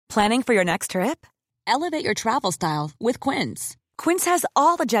Planning for your next trip? Elevate your travel style with Quince. Quince has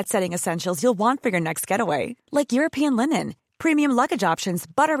all the jet-setting essentials you'll want for your next getaway, like European linen, premium luggage options,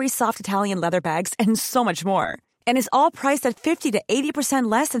 buttery soft Italian leather bags, and so much more. And is all priced at 50 to 80%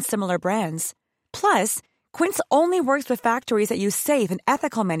 less than similar brands. Plus, Quince only works with factories that use safe and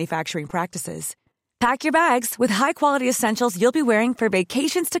ethical manufacturing practices. Pack your bags with high-quality essentials you'll be wearing for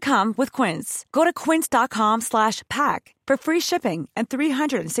vacations to come with Quince. Go to quince.com/pack for free shipping and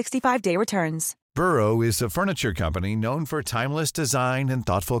 365-day returns. Burrow is a furniture company known for timeless design and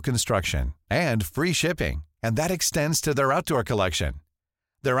thoughtful construction, and free shipping, and that extends to their outdoor collection.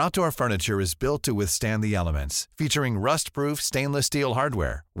 Their outdoor furniture is built to withstand the elements, featuring rust-proof stainless steel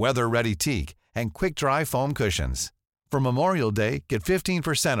hardware, weather-ready teak, and quick-dry foam cushions. For Memorial Day, get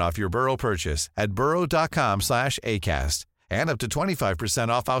 15% off your Burrow purchase at burrow.com/ACAST and up to 25%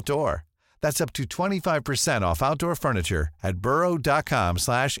 off outdoor. That's up to 25% off outdoor furniture at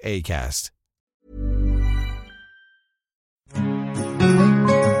burrow.com/ACAST.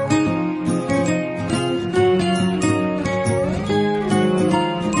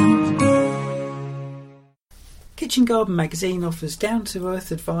 Kitchen Garden magazine offers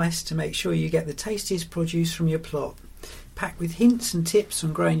down-to-earth advice to make sure you get the tastiest produce from your plot. Packed with hints and tips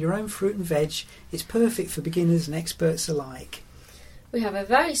on growing your own fruit and veg, it's perfect for beginners and experts alike. We have a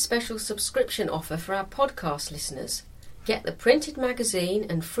very special subscription offer for our podcast listeners. Get the printed magazine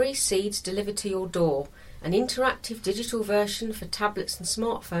and free seeds delivered to your door, an interactive digital version for tablets and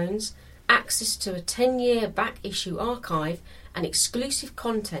smartphones, access to a 10-year back issue archive, and exclusive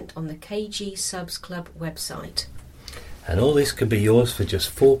content on the KG Subs Club website. And all this can be yours for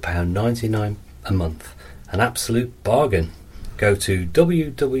just £4.99 a month. An absolute bargain. Go to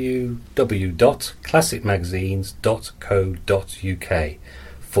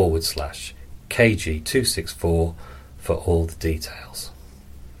www.classicmagazines.co.uk/KG264 for all the details.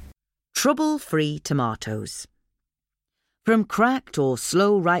 Trouble-free tomatoes. From cracked or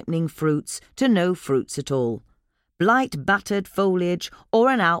slow-ripening fruits to no fruits at all, blight-battered foliage or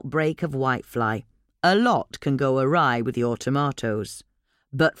an outbreak of whitefly, a lot can go awry with your tomatoes.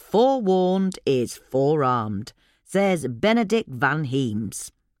 But forewarned is forearmed, says Benedict Van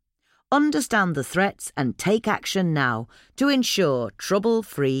Heems. Understand the threats and take action now to ensure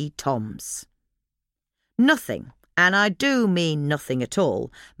trouble-free toms. Nothing, and I do mean nothing at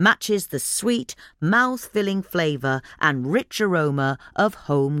all, matches the sweet, mouth-filling flavour and rich aroma of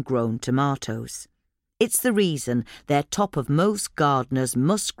home-grown tomatoes. It's the reason they're top of most gardeners'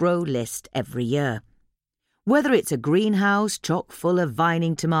 must-grow list every year. Whether it's a greenhouse chock full of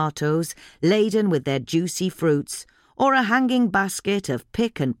vining tomatoes laden with their juicy fruits, or a hanging basket of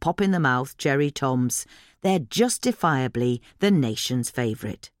pick-and-pop-in-the-mouth cherry toms, they're justifiably the nation's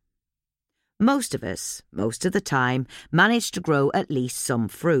favourite. Most of us, most of the time, manage to grow at least some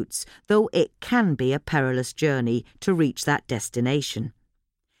fruits, though it can be a perilous journey to reach that destination.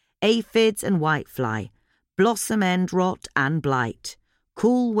 Aphids and whitefly, blossom end rot and blight,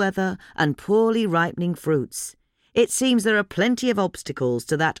 cool weather and poorly ripening fruits. It seems there are plenty of obstacles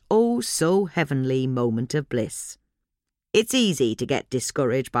to that oh-so-heavenly moment of bliss. It's easy to get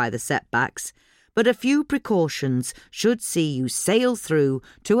discouraged by the setbacks, but a few precautions should see you sail through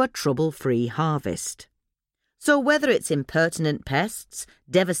to a trouble-free harvest. So whether it's impertinent pests,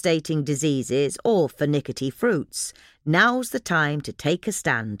 devastating diseases or finicky fruits, now's the time to take a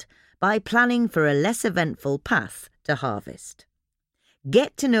stand by planning for a less eventful path to harvest.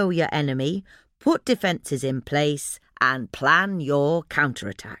 Get to know your enemy, put defences in place, and plan your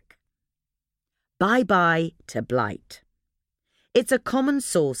counterattack. Bye-bye to blight. It's a common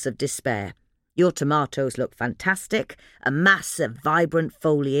source of despair. Your tomatoes look fantastic, a mass of vibrant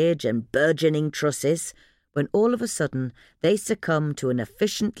foliage and burgeoning trusses, when all of a sudden they succumb to an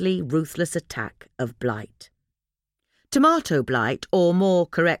efficiently ruthless attack of blight. Tomato blight, or more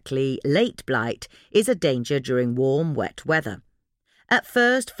correctly, late blight, is a danger during warm, wet weather. At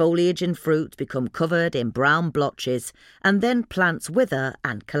first, foliage and fruit become covered in brown blotches, and then plants wither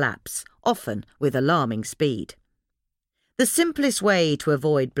and collapse, often with alarming speed. The simplest way to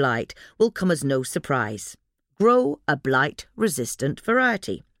avoid blight will come as no surprise. Grow a blight-resistant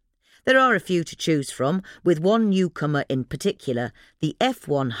variety. There are a few to choose from, with one newcomer in particular, the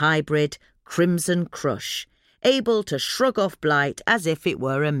F1 hybrid Crimson Crush, able to shrug off blight as if it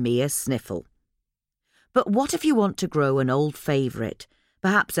were a mere sniffle. But what if you want to grow an old favourite,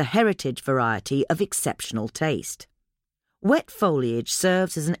 perhaps a heritage variety of exceptional taste? Wet foliage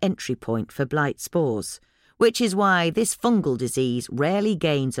serves as an entry point for blight spores, which is why this fungal disease rarely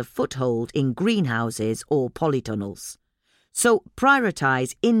gains a foothold in greenhouses or polytunnels. So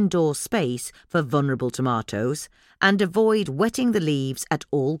prioritise indoor space for vulnerable tomatoes and avoid wetting the leaves at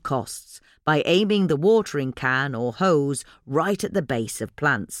all costs by aiming the watering can or hose right at the base of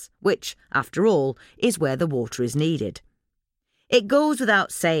plants, which, after all, is where the water is needed. It goes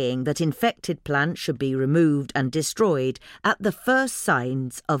without saying that infected plants should be removed and destroyed at the first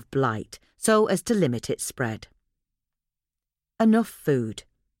signs of blight, so as to limit its spread. Enough food.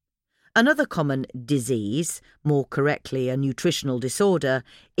 Another common disease, more correctly a nutritional disorder,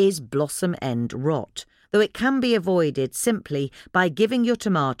 is blossom end rot, though it can be avoided simply by giving your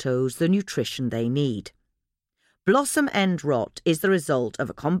tomatoes the nutrition they need. Blossom end rot is the result of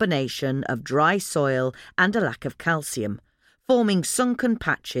a combination of dry soil and a lack of calcium, forming sunken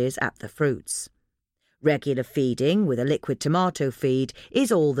patches at the fruits. Regular feeding with a liquid tomato feed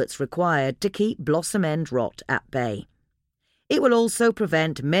is all that's required to keep blossom end rot at bay. It will also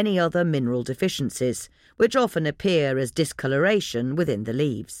prevent many other mineral deficiencies, which often appear as discoloration within the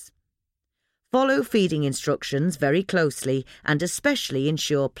leaves. Follow feeding instructions very closely and especially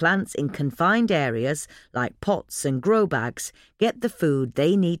ensure plants in confined areas like pots and grow bags get the food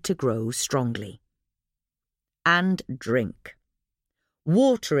they need to grow strongly. And drink.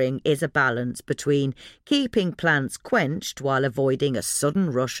 Watering is a balance between keeping plants quenched while avoiding a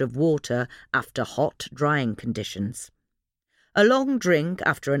sudden rush of water after hot drying conditions. A long drink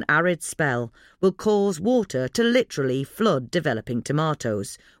after an arid spell will cause water to literally flood developing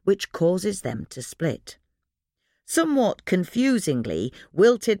tomatoes, which causes them to split. Somewhat confusingly,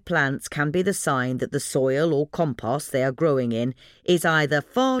 wilted plants can be the sign that the soil or compost they are growing in is either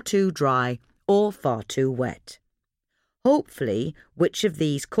far too dry or far too wet. Hopefully, which of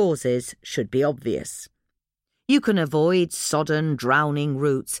these causes should be obvious. You can avoid sodden, drowning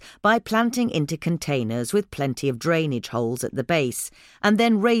roots by planting into containers with plenty of drainage holes at the base and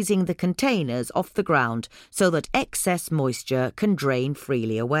then raising the containers off the ground so that excess moisture can drain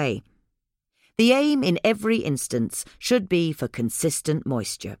freely away. The aim in every instance should be for consistent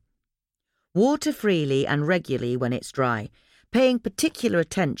moisture. Water freely and regularly when it's dry, paying particular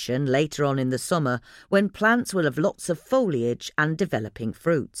attention later on in the summer when plants will have lots of foliage and developing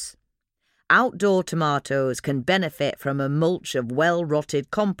fruits. Outdoor tomatoes can benefit from a mulch of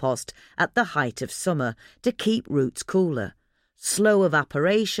well-rotted compost at the height of summer to keep roots cooler, slow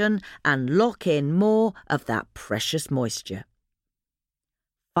evaporation and lock in more of that precious moisture.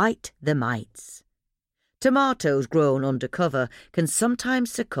 Fight the mites. Tomatoes grown under cover can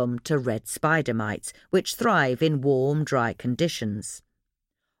sometimes succumb to red spider mites, which thrive in warm, dry conditions.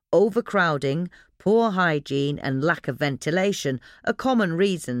 Overcrowding, poor hygiene and lack of ventilation are common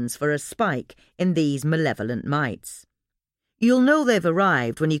reasons for a spike in these malevolent mites. You'll know they've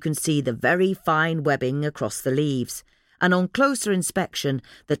arrived when you can see the very fine webbing across the leaves, and on closer inspection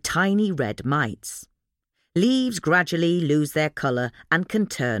the tiny red mites. Leaves gradually lose their colour and can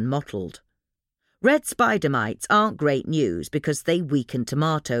turn mottled. Red spider mites aren't great news because they weaken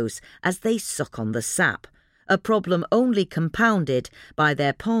tomatoes as they suck on the sap, a problem only compounded by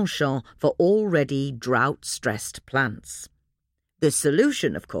their penchant for already drought-stressed plants. The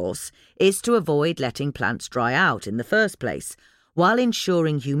solution, of course, is to avoid letting plants dry out in the first place, while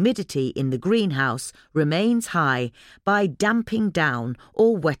ensuring humidity in the greenhouse remains high by damping down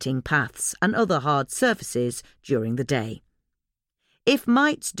or wetting paths and other hard surfaces during the day. If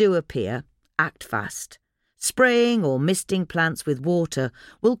mites do appear, act fast. Spraying or misting plants with water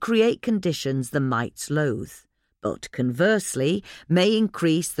will create conditions the mites loathe, but conversely may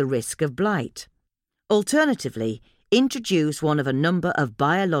increase the risk of blight. Alternatively, introduce one of a number of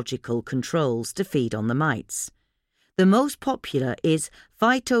biological controls to feed on the mites. The most popular is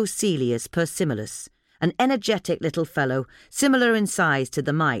Phytocelius persimilus, an energetic little fellow similar in size to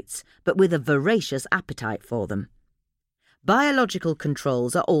the mites but with a voracious appetite for them. Biological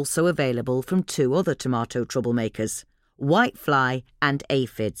controls are also available from two other tomato troublemakers, whitefly and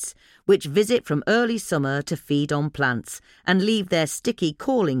aphids, which visit from early summer to feed on plants and leave their sticky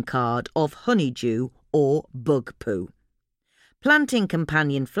calling card of honeydew or bug poo. Planting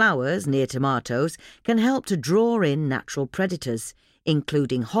companion flowers near tomatoes can help to draw in natural predators,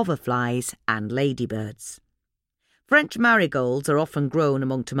 including hoverflies and ladybirds. French marigolds are often grown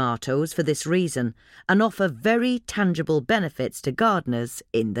among tomatoes for this reason and offer very tangible benefits to gardeners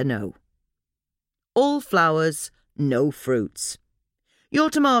in the know. All flowers, no fruits. Your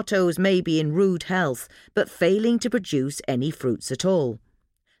tomatoes may be in rude health but failing to produce any fruits at all.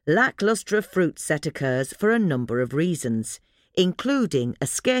 Lacklustre fruit set occurs for a number of reasons, including a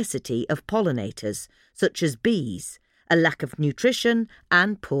scarcity of pollinators, such as bees, a lack of nutrition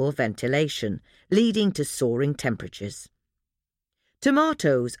and poor ventilation, leading to soaring temperatures.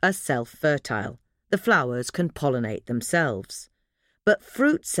 Tomatoes are self-fertile. The flowers can pollinate themselves. But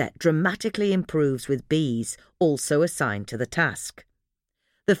fruit set dramatically improves with bees also assigned to the task.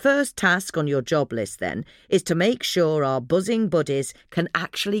 The first task on your job list, then, is to make sure our buzzing buddies can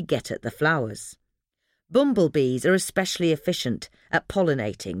actually get at the flowers. Bumblebees are especially efficient at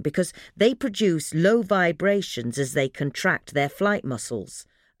pollinating because they produce low vibrations as they contract their flight muscles,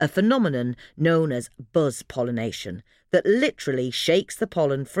 a phenomenon known as buzz pollination that literally shakes the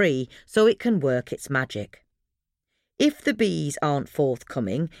pollen free so it can work its magic. If the bees aren't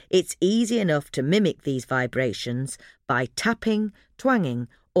forthcoming, it's easy enough to mimic these vibrations by tapping, twanging,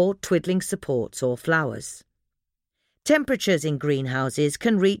 or twiddling supports or flowers. Temperatures in greenhouses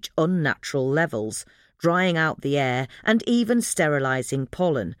can reach unnatural levels, drying out the air and even sterilising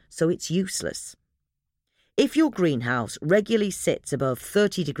pollen, so it's useless. If your greenhouse regularly sits above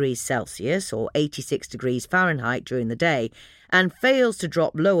 30 degrees Celsius or 86 degrees Fahrenheit during the day and fails to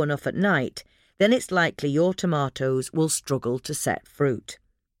drop low enough at night, then it's likely your tomatoes will struggle to set fruit.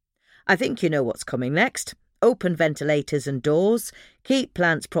 I think you know what's coming next. Open ventilators and doors, keep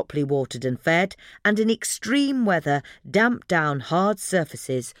plants properly watered and fed, and in extreme weather damp down hard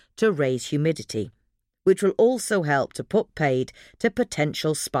surfaces to raise humidity, which will also help to put paid to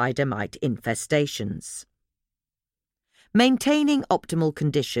potential spider mite infestations. Maintaining optimal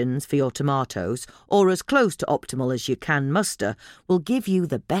conditions for your tomatoes, or as close to optimal as you can muster, will give you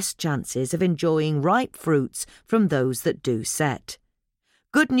the best chances of enjoying ripe fruits from those that do set.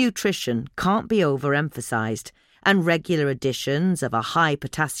 Good nutrition can't be overemphasised, and regular additions of a high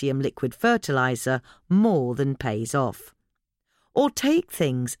potassium liquid fertiliser more than pays off. Or take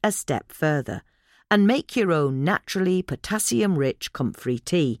things a step further and make your own naturally potassium-rich comfrey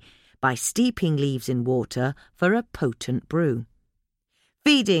tea by steeping leaves in water for a potent brew.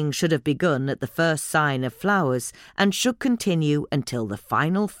 Feeding should have begun at the first sign of flowers and should continue until the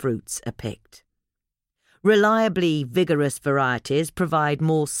final fruits are picked. Reliably vigorous varieties provide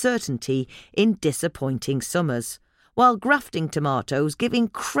more certainty in disappointing summers, while grafting tomatoes give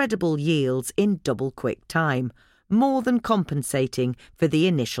incredible yields in double-quick time, more than compensating for the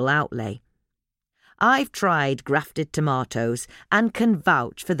initial outlay. I've tried grafted tomatoes and can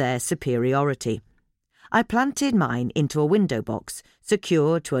vouch for their superiority. I planted mine into a window box,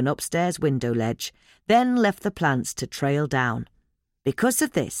 secured to an upstairs window ledge, then left the plants to trail down. Because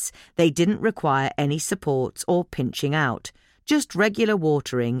of this, they didn't require any supports or pinching out, just regular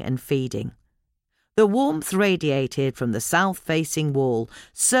watering and feeding. The warmth radiated from the south-facing wall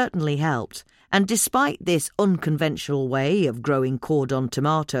certainly helped, and despite this unconventional way of growing cordon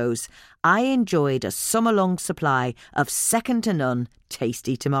tomatoes, I enjoyed a summer-long supply of second-to-none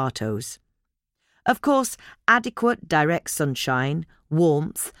tasty tomatoes. Of course, adequate direct sunshine,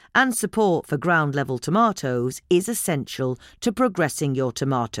 warmth, and support for ground-level tomatoes is essential to progressing your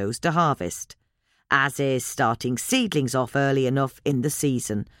tomatoes to harvest, as is starting seedlings off early enough in the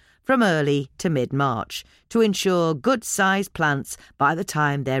season, from early to mid-March, to ensure good-sized plants by the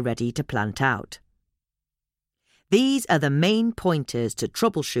time they're ready to plant out. These are the main pointers to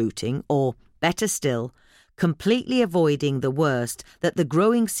troubleshooting, or, better still, completely avoiding the worst that the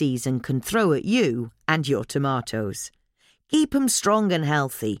growing season can throw at you and your tomatoes. Keep 'em strong and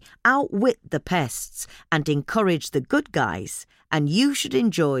healthy, outwit the pests, and encourage the good guys, and you should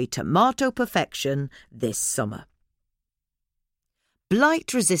enjoy tomato perfection this summer.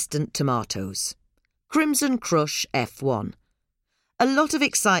 Blight-resistant tomatoes. Crimson Crush F1. A lot of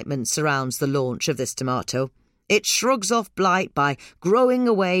excitement surrounds the launch of this tomato. It shrugs off blight by growing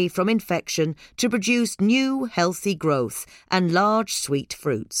away from infection to produce new, healthy growth and large, sweet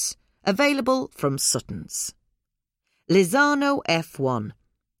fruits. Available from Sutton's. Lizano F1.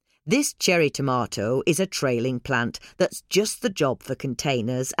 This cherry tomato is a trailing plant that's just the job for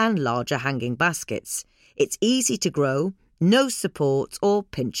containers and larger hanging baskets. It's easy to grow, no supports or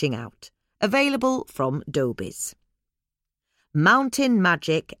pinching out. Available from Dobies. Mountain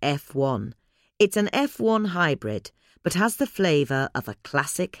Magic F1. It's an F1 hybrid, but has the flavour of a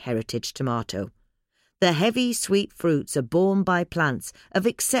classic heritage tomato. The heavy, sweet fruits are borne by plants of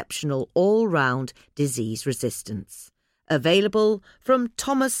exceptional all-round disease resistance. Available from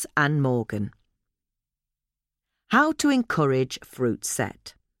Thomas and Morgan. How to encourage fruit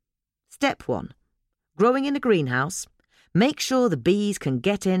set. Step 1. Growing in a greenhouse. Make sure the bees can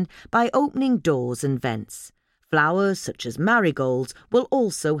get in by opening doors and vents. Flowers such as marigolds will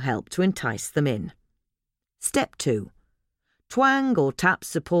also help to entice them in. Step 2. Twang or tap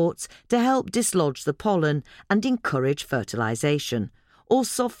supports to help dislodge the pollen and encourage fertilisation, or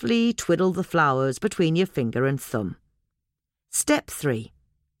softly twiddle the flowers between your finger and thumb. Step 3.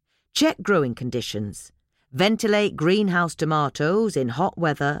 Check growing conditions. Ventilate greenhouse tomatoes in hot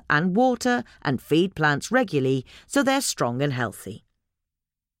weather and water and feed plants regularly so they're strong and healthy.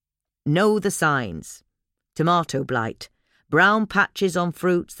 Know the signs. Tomato blight, brown patches on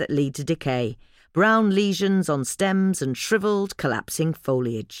fruits that lead to decay, brown lesions on stems and shriveled, collapsing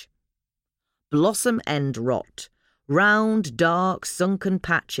foliage. Blossom end rot, round, dark, sunken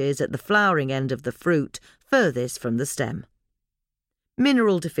patches at the flowering end of the fruit furthest from the stem.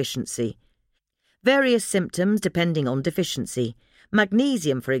 Mineral deficiency. Various symptoms depending on deficiency.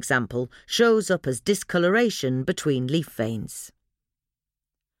 Magnesium, for example, shows up as discoloration between leaf veins.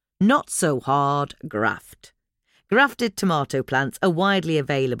 Not so hard graft. Grafted tomato plants are widely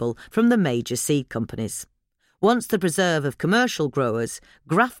available from the major seed companies. Once the preserve of commercial growers,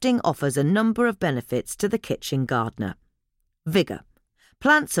 grafting offers a number of benefits to the kitchen gardener. Vigour.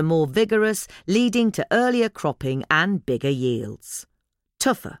 Plants are more vigorous, leading to earlier cropping and bigger yields.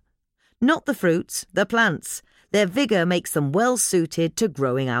 Tougher. Not the fruits, the plants. Their vigour makes them well suited to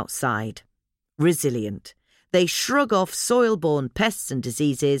growing outside. Resilient. They shrug off soil-borne pests and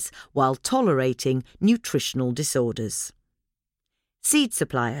diseases while tolerating nutritional disorders. Seed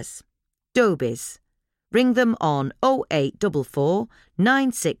suppliers. Dobies. Ring them on 0844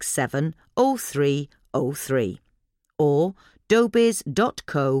 967 0303 or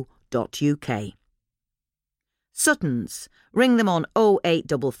dobies.co.uk. Suttons. Ring them on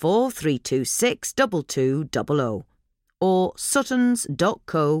 0844 326 2200 or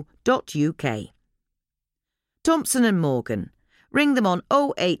suttons.co.uk. Thompson & Morgan. Ring them on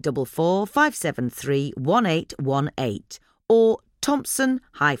 0844 573 1818 or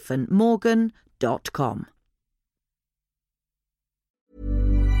thompson-morgan.com.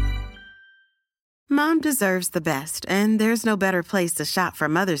 Mom deserves the best, and there's no better place to shop for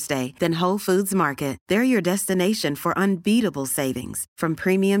Mother's Day than Whole Foods Market. They're your destination for unbeatable savings, from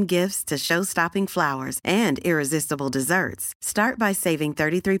premium gifts to show-stopping flowers and irresistible desserts. Start by saving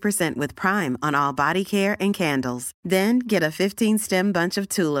 33% with Prime on all body care and candles. Then get a 15-stem bunch of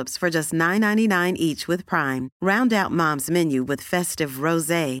tulips for just $9.99 each with Prime. Round out Mom's menu with festive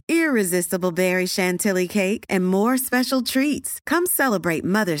rosé, irresistible berry chantilly cake, and more special treats. Come celebrate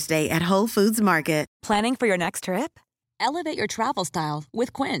Mother's Day at Whole Foods Market. Planning for your next trip? Elevate your travel style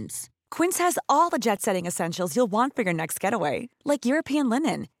with Quince. Quince has all the jet-setting essentials you'll want for your next getaway, like European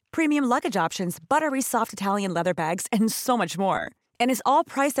linen, premium luggage options, buttery soft Italian leather bags, and so much more. And is all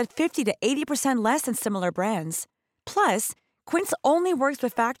priced at 50 to 80% less than similar brands. Plus, Quince only works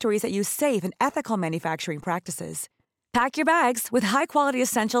with factories that use safe and ethical manufacturing practices. Pack your bags with high-quality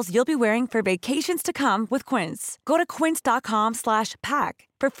essentials you'll be wearing for vacations to come with Quince. Go to quince.com/pack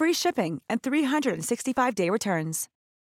for free shipping and 365-day returns.